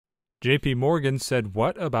JPMorgan said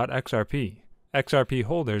what about XRP? XRP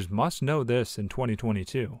holders must know this in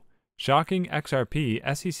 2022. Shocking XRP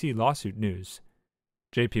SEC lawsuit news.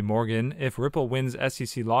 JPMorgan, if Ripple wins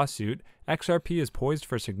SEC lawsuit, XRP is poised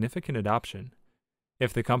for significant adoption.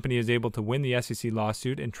 If the company is able to win the SEC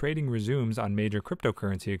lawsuit and trading resumes on major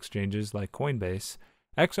cryptocurrency exchanges like Coinbase,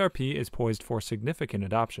 XRP is poised for significant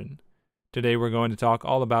adoption. Today we're going to talk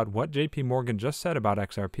all about what JPMorgan just said about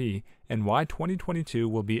XRP and why 2022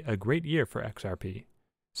 will be a great year for XRP.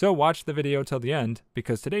 So watch the video till the end,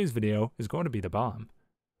 because today's video is going to be the bomb.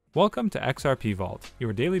 Welcome to XRP Vault,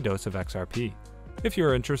 your daily dose of XRP. If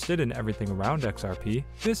you're interested in everything around XRP,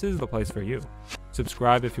 this is the place for you.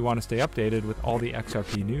 Subscribe if you want to stay updated with all the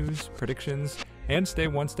XRP news, predictions, and stay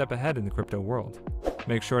one step ahead in the crypto world.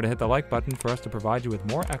 Make sure to hit the like button for us to provide you with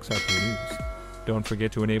more XRP news. Don't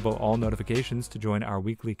forget to enable all notifications to join our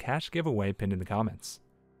weekly cash giveaway pinned in the comments.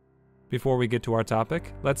 Before we get to our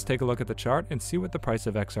topic, let's take a look at the chart and see what the price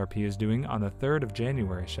of XRP is doing on the 3rd of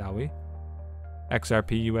January, shall we?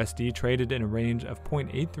 XRP USD traded in a range of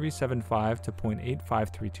 $0.8375 to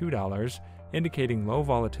 $0.8532, indicating low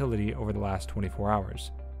volatility over the last 24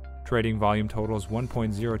 hours. Trading volume totals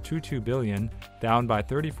 $1.022 billion, down by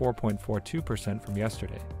 34.42% from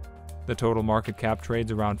yesterday. The total market cap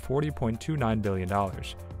trades around $40.29 billion,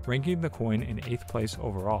 ranking the coin in 8th place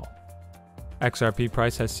overall. XRP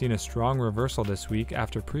price has seen a strong reversal this week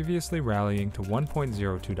after previously rallying to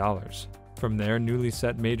 $1.02. From there, newly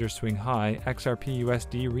set major swing high, XRP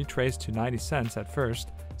USD retraced to 90 cents at first,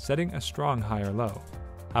 setting a strong higher low.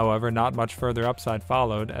 However, not much further upside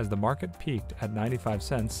followed as the market peaked at 95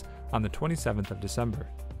 cents on the 27th of December.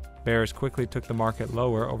 Bears quickly took the market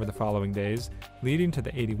lower over the following days, leading to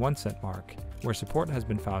the 81-cent mark, where support has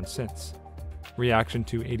been found since. Reaction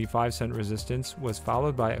to 85-cent resistance was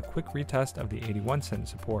followed by a quick retest of the 81-cent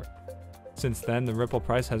support. Since then, the Ripple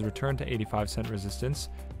price has returned to 85-cent resistance,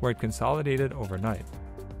 where it consolidated overnight.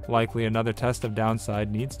 Likely another test of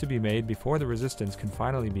downside needs to be made before the resistance can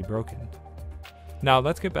finally be broken. Now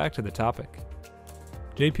let's get back to the topic.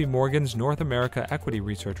 JPMorgan's North America Equity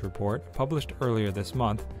Research Report, published earlier this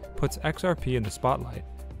month, puts XRP in the spotlight,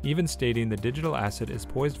 even stating the digital asset is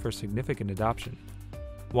poised for significant adoption.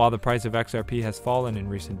 While the price of XRP has fallen in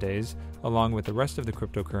recent days, along with the rest of the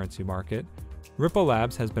cryptocurrency market, Ripple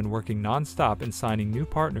Labs has been working non-stop in signing new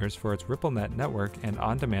partners for its RippleNet network and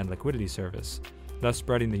on-demand liquidity service, thus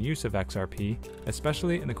spreading the use of XRP,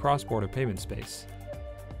 especially in the cross-border payment space.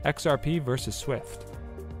 XRP versus SWIFT.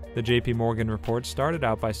 The JPMorgan report started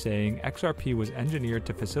out by saying XRP was engineered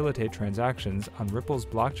to facilitate transactions on Ripple's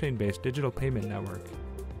blockchain-based digital payment network.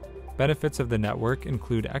 Benefits of the network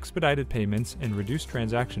include expedited payments and reduced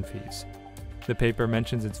transaction fees. The paper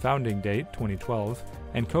mentions its founding date, 2012,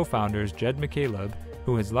 and co-founders Jed McCaleb,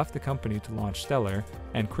 who has left the company to launch Stellar,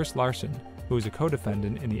 and Chris Larsen, who is a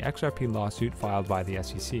co-defendant in the XRP lawsuit filed by the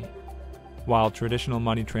SEC. While traditional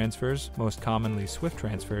money transfers, most commonly SWIFT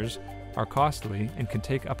transfers, are costly and can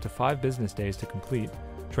take up to 5 business days to complete,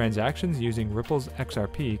 transactions using Ripple's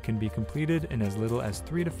XRP can be completed in as little as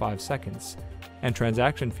 3 to 5 seconds, and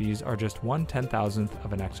transaction fees are just 1/10,000th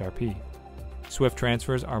of an XRP. SWIFT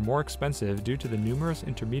transfers are more expensive due to the numerous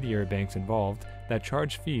intermediary banks involved that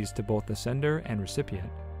charge fees to both the sender and recipient.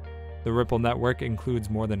 The Ripple network includes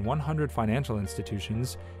more than 100 financial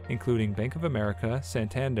institutions, including Bank of America,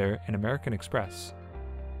 Santander, and American Express.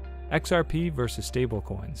 XRP versus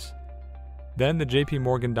stablecoins. Then the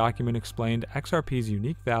JPMorgan document explained XRP's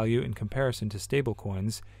unique value in comparison to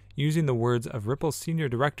stablecoins, using the words of Ripple's Senior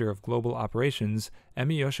Director of Global Operations,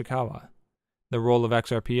 Emi Yoshikawa. The role of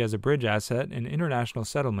XRP as a bridge asset in international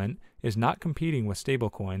settlement is not competing with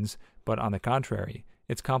stablecoins, but on the contrary,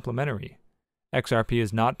 it's complementary. XRP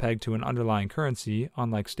is not pegged to an underlying currency,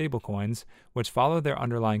 unlike stablecoins, which follow their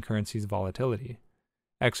underlying currency's volatility.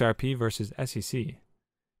 XRP versus SEC.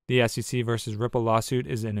 The SEC versus Ripple lawsuit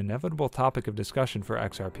is an inevitable topic of discussion for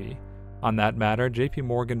XRP. On that matter,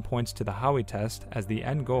 JPMorgan points to the Howey test as the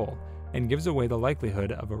end goal and gives away the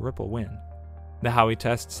likelihood of a Ripple win. The Howey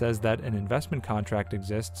test says that an investment contract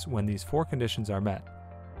exists when these 4 conditions are met: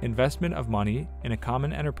 investment of money in a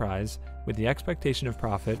common enterprise with the expectation of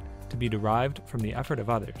profit to be derived from the effort of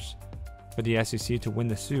others. For the SEC to win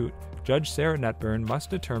the suit, Judge Sarah Netburn must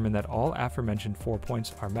determine that all aforementioned 4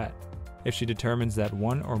 points are met. If she determines that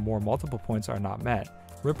 1 or more multiple points are not met,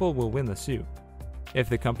 Ripple will win the suit. If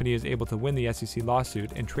the company is able to win the SEC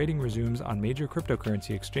lawsuit and trading resumes on major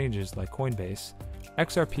cryptocurrency exchanges like Coinbase,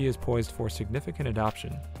 XRP is poised for significant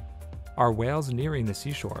adoption. Are whales nearing the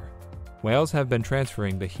seashore? Whales have been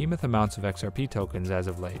transferring behemoth amounts of XRP tokens as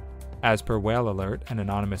of late. As per Whale Alert, an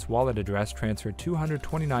anonymous wallet address transferred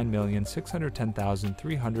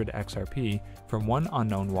 229,610,300 XRP from one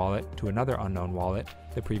unknown wallet to another unknown wallet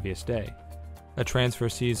the previous day. A transfer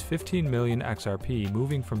sees 15 million XRP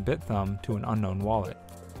moving from BitThumb to an unknown wallet.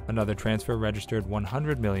 Another transfer registered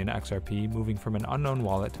 100 million XRP moving from an unknown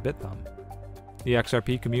wallet to BitThumb. The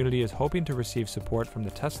XRP community is hoping to receive support from the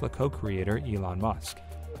Tesla co-creator Elon Musk.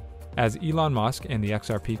 As Elon Musk and the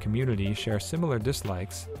XRP community share similar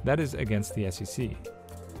dislikes, that is against the SEC.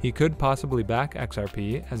 He could possibly back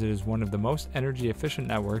XRP as it is one of the most energy-efficient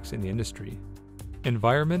networks in the industry.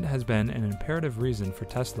 Environment has been an imperative reason for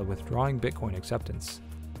Tesla withdrawing Bitcoin acceptance.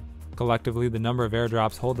 Collectively, the number of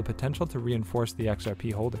airdrops hold the potential to reinforce the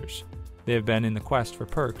XRP holders. They have been in the quest for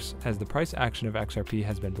perks as the price action of XRP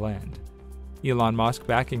has been bland. Elon Musk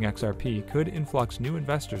backing XRP could influx new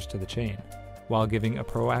investors to the chain, while giving a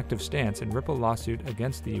proactive stance in Ripple lawsuit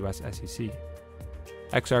against the US SEC.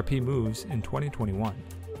 XRP moves in 2021.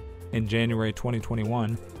 In January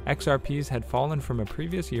 2021, XRPs had fallen from a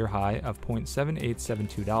previous year high of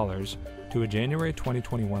 $0.7872 to a January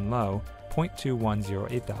 2021 low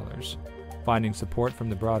 $0.2108. Finding support from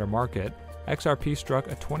the broader market, XRP struck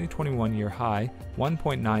a 2021 year high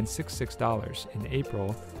 $1.966 in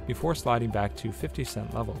April before sliding back to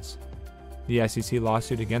 50-cent levels. The SEC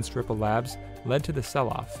lawsuit against Ripple Labs led to the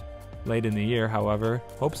sell-off. Late in the year, however,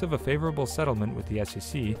 hopes of a favorable settlement with the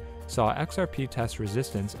SEC saw XRP test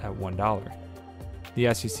resistance at $1.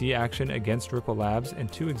 The SEC action against Ripple Labs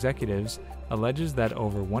and two executives alleges that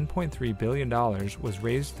over $1.3 billion was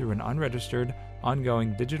raised through an unregistered,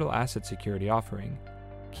 ongoing digital asset security offering.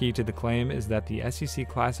 Key to the claim is that the SEC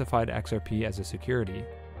classified XRP as a security.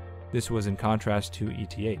 This was in contrast to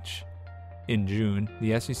ETH. In June,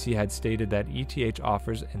 the SEC had stated that ETH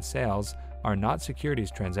offers and sales are not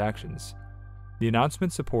securities transactions. The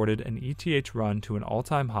announcement supported an ETH run to an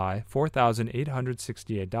all-time high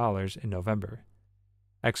 $4,868 in November.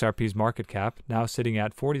 XRP's market cap, now sitting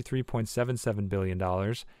at $43.77 billion,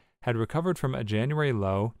 had recovered from a January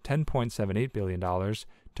low $10.78 billion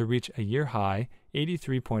to reach a year high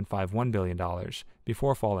 $83.51 billion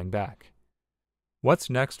before falling back. What's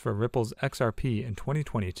next for Ripple's XRP in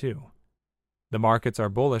 2022? The markets are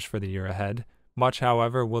bullish for the year ahead. Much,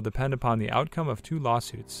 however, will depend upon the outcome of two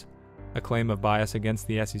lawsuits. A claim of bias against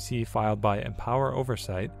the SEC filed by Empower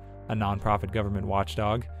Oversight, a nonprofit government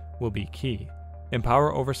watchdog, will be key.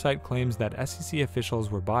 Empower Oversight claims that SEC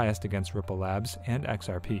officials were biased against Ripple Labs and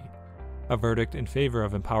XRP. A verdict in favor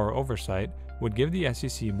of Empower Oversight would give the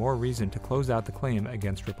SEC more reason to close out the claim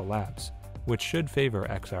against Ripple Labs, which should favor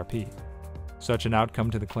XRP. Such an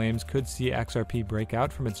outcome to the claims could see XRP break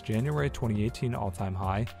out from its January 2018 all-time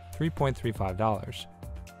high, $3.35.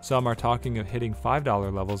 Some are talking of hitting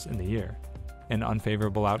 $5 levels in the year. An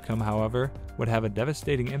unfavorable outcome, however, would have a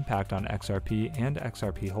devastating impact on XRP and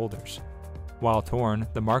XRP holders. While torn,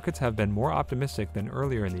 the markets have been more optimistic than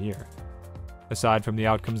earlier in the year. Aside from the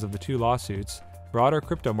outcomes of the two lawsuits, broader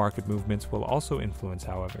crypto market movements will also influence,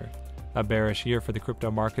 however. A bearish year for the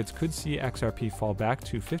crypto markets could see XRP fall back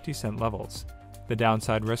to 50-cent levels. The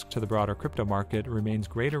downside risk to the broader crypto market remains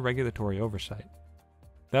greater regulatory oversight.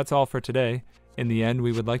 That's all for today. In the end,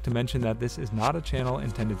 we would like to mention that this is not a channel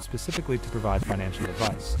intended specifically to provide financial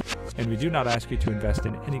advice, and we do not ask you to invest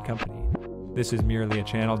in any company. This is merely a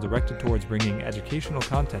channel directed towards bringing educational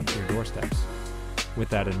content to your doorsteps. With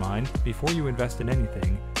that in mind, before you invest in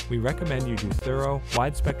anything, we recommend you do thorough,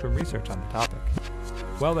 wide-spectrum research on the topic.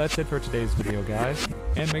 Well, that's it for today's video, guys,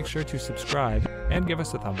 and make sure to subscribe and give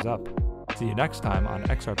us a thumbs up. See you next time on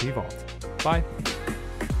XRP Vault. Bye!